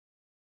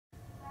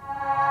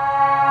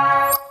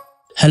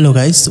Hello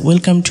guys,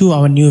 welcome to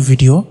our new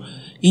video.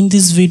 In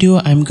this video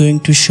I'm going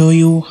to show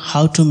you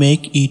how to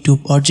make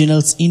YouTube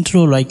originals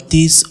intro like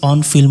this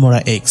on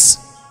Filmora X.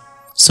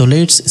 So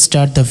let's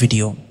start the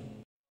video.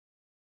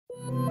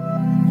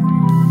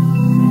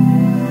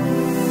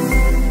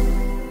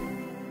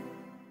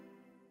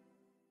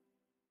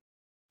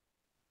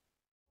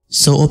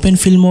 So open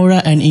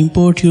Filmora and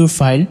import your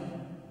file.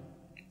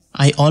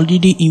 I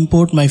already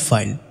import my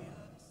file.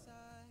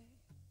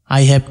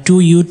 I have two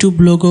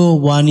YouTube logo,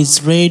 one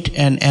is red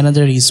and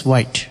another is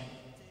white.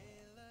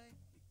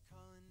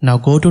 Now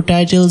go to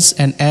titles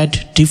and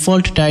add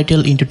default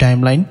title into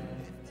timeline.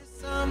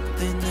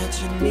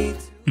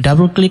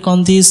 Double click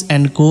on this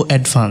and go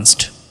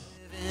advanced.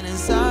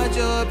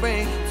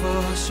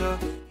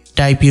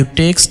 Type your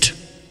text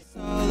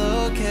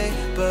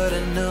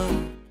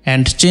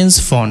and change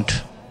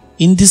font.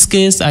 In this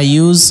case I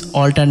use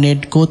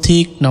alternate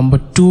Gothic number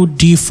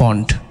 2D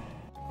font.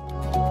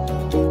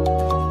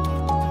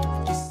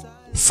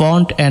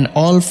 Font and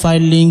all file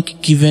link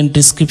given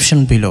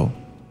description below.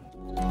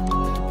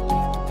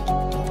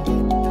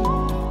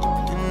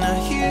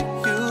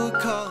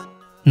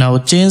 Now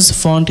change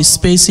font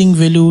spacing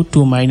value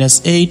to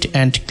 -8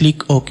 and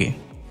click OK.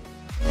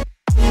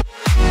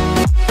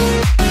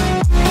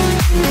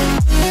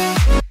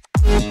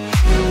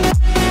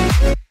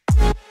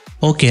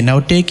 Okay, now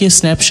take a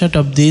snapshot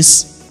of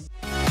this.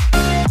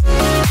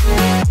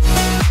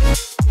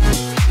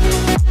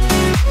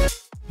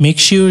 Make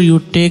sure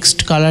your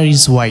text color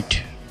is white.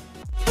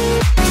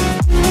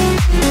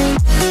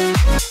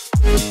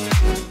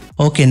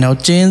 Okay, now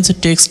change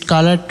text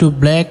color to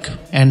black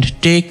and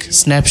take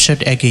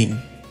snapshot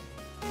again.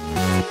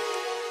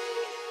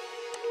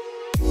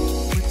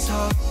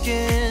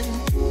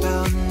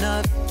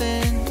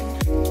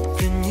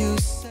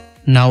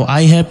 Now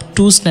I have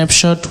two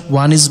snapshots,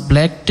 one is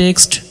black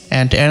text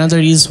and another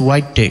is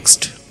white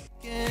text.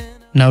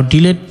 Now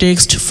delete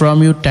text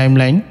from your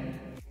timeline.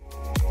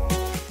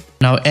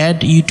 Now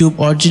add YouTube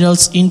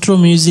Originals intro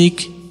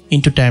music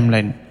into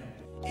timeline.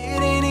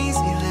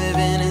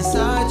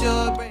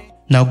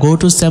 Now go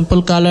to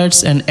sample colors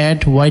and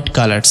add white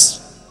colors.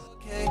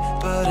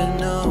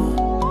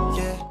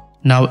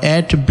 Now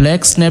add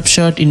black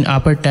snapshot in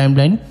upper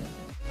timeline.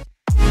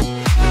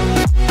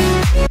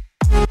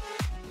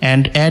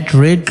 And add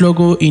red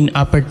logo in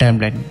upper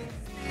timeline.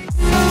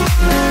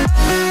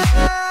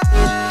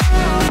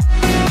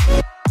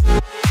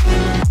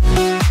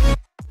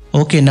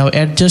 Okay, now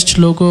adjust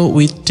logo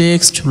with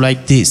text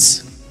like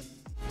this.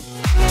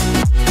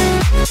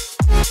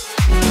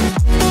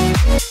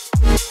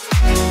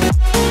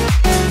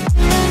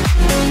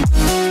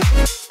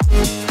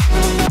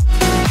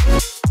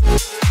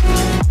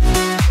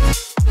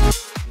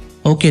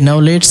 Okay, now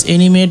let's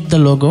animate the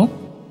logo.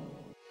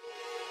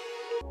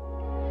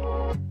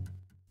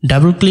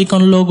 Double click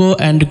on logo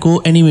and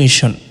go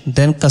animation,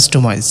 then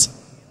customize.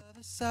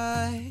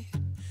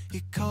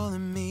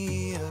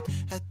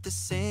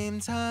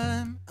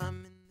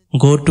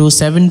 Go to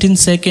 17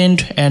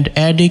 seconds and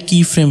add a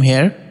keyframe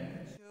here.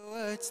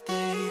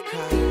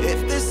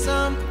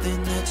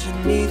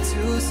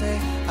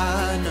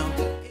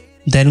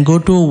 Then go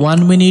to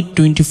 1 minute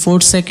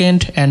 24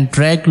 seconds and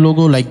drag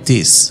logo like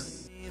this.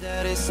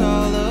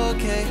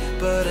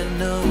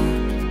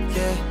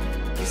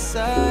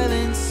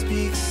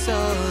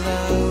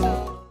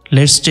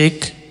 Let's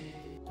check.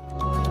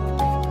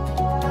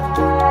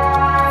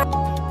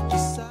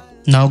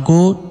 Now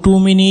go 2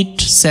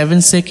 minutes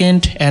 7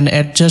 seconds and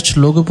adjust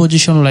logo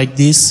position like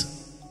this.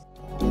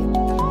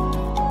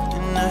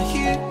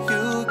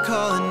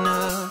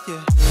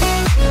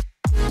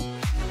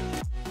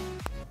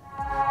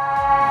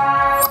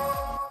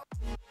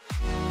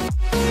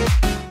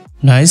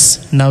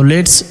 Nice. Now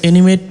let's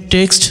animate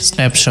text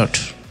snapshot.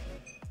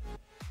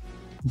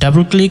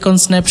 Double click on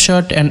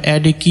snapshot and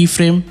add a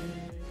keyframe.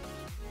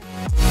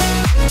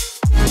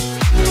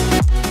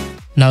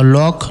 Now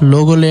lock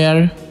logo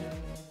layer.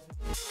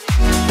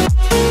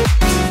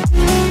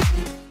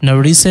 Now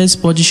resize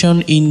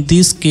position in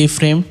this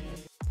keyframe.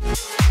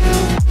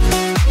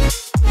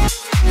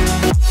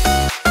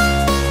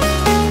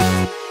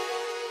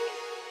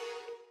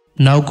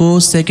 Now go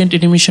second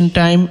animation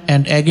time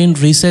and again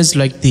resize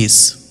like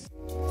this.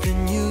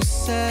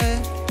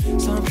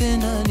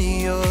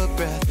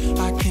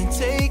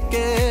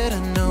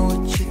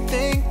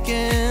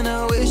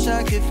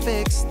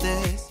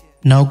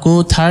 Now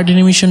go third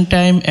animation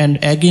time and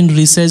again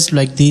resize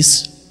like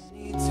this.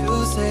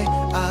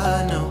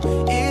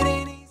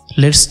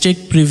 Let's check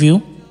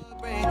preview.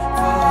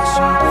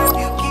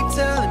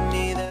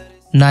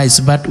 Nice,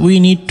 but we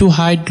need to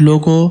hide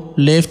logo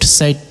left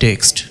side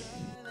text.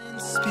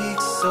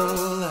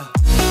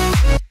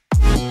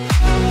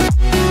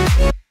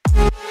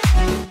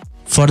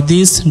 For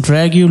this,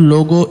 drag your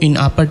logo in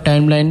upper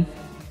timeline.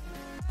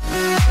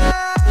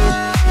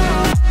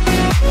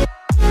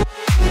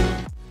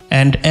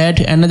 And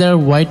add another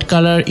white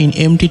color in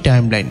empty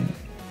timeline.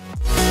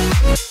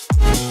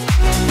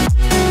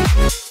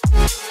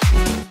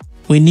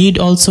 We need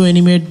also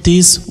animate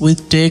this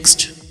with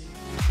text.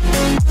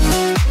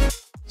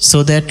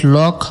 so that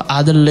lock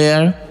other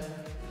layer.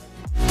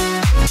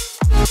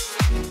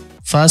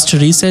 First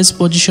resize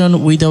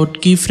position without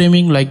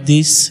keyframing like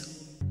this.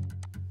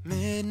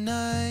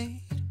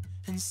 Midnight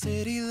and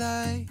city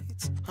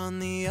lights on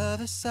the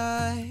other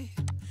side.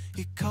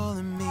 You're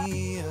calling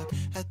me up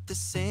at the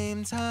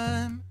same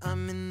time.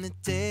 I'm in the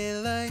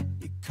daylight.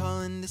 You're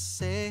calling to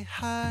say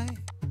hi,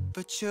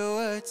 but your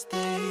words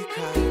they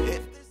cry.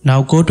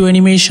 Now go to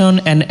animation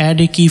and add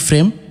a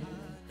keyframe.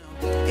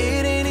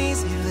 It ain't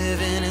easy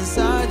living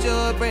inside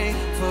your brain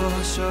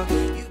for sure.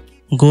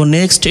 Go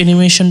next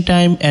animation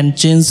time and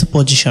change the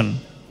position.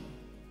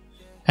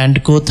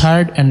 And go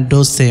third and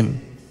do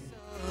same.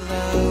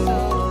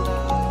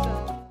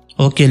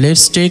 Okay,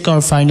 let's take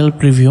our final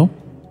preview.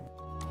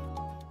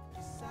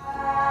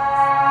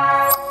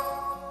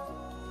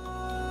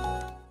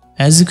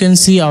 As you can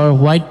see, our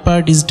white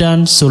part is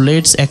done, so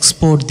let's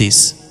export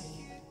this.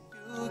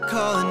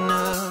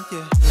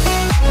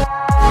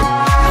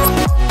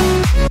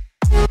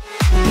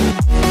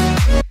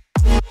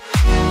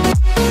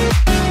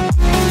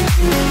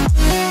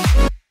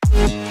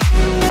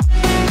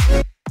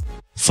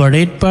 For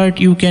red part,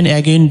 you can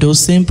again do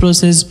same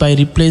process by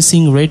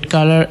replacing red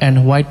color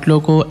and white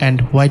logo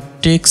and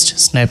white text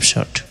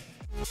snapshot.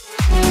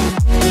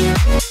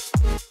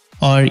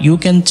 Or you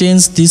can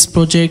change this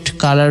project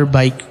color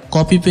by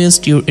copy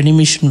paste your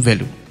animation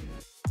value.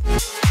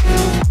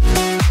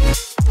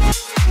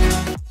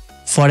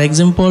 For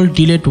example,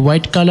 delete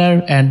white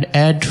color and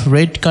add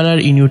red color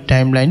in your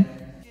timeline.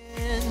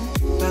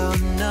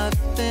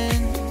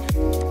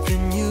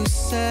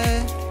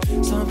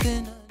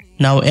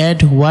 Now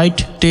add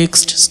white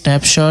text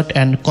snapshot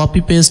and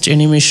copy paste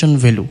animation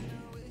value.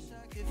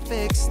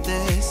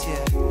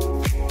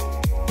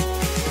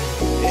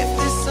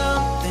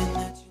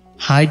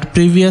 Hide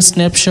previous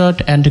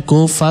snapshot and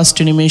go fast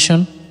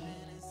animation.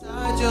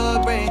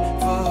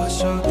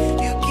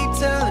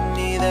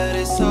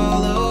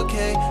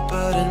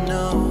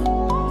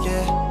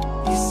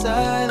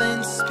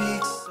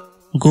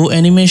 Go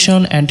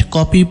animation and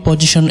copy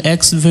position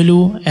X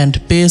value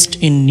and paste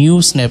in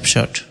new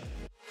snapshot.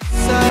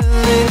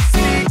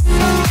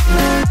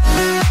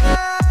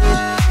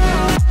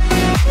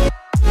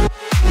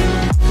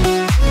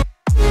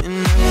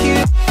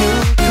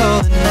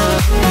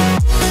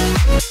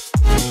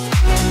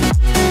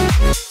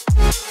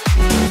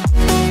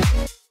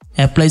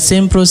 Apply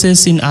same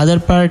process in other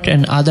part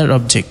and other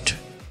object.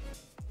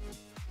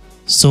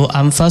 So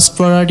I'm fast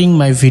forwarding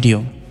my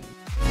video.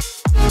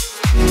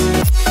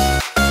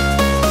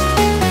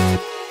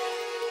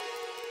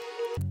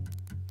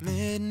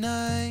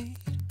 Midnight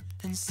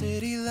and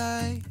city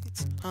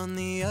lights on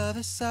the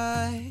other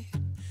side.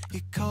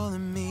 You're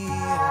calling me up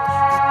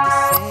at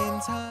the same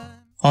time.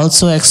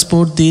 Also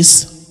export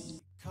this.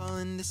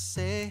 Calling to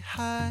say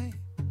hi,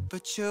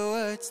 but your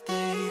words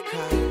they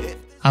cry.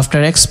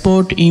 After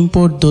export,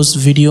 import those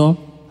video.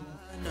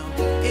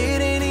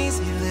 It ain't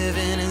easy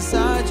living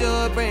inside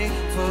your brain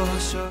for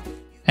sure.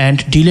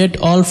 And delete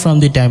all from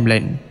the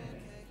timeline.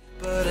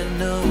 But I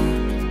know,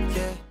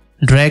 yeah.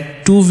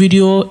 Drag 2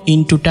 video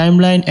into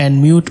timeline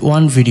and mute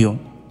 1 video.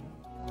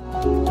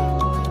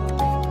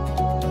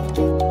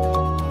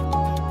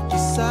 Your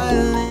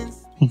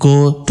silence.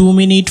 Go 2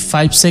 minutes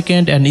 5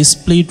 seconds and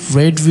split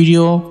red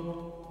video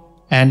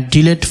and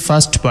delete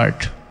first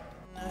part.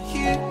 I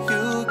hear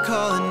you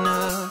calling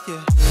up,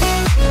 yeah.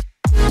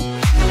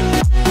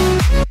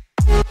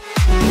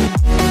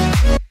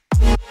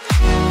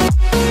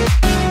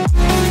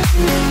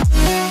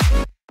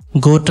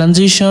 Go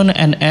transition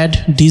and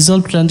add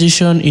dissolve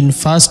transition in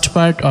first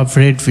part of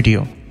red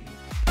video.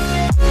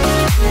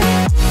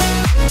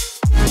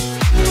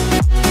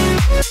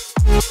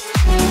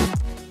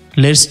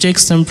 Let's take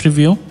some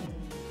preview.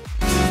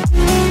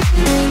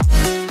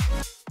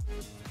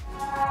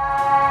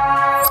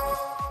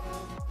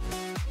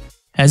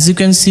 As you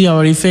can see,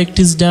 our effect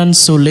is done,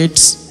 so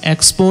let's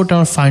export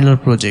our final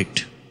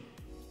project.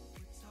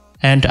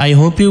 And I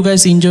hope you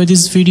guys enjoy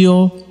this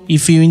video.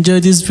 If you enjoy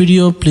this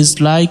video,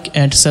 please like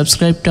and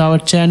subscribe to our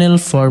channel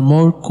for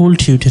more cool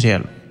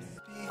tutorial.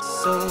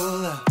 So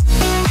loud.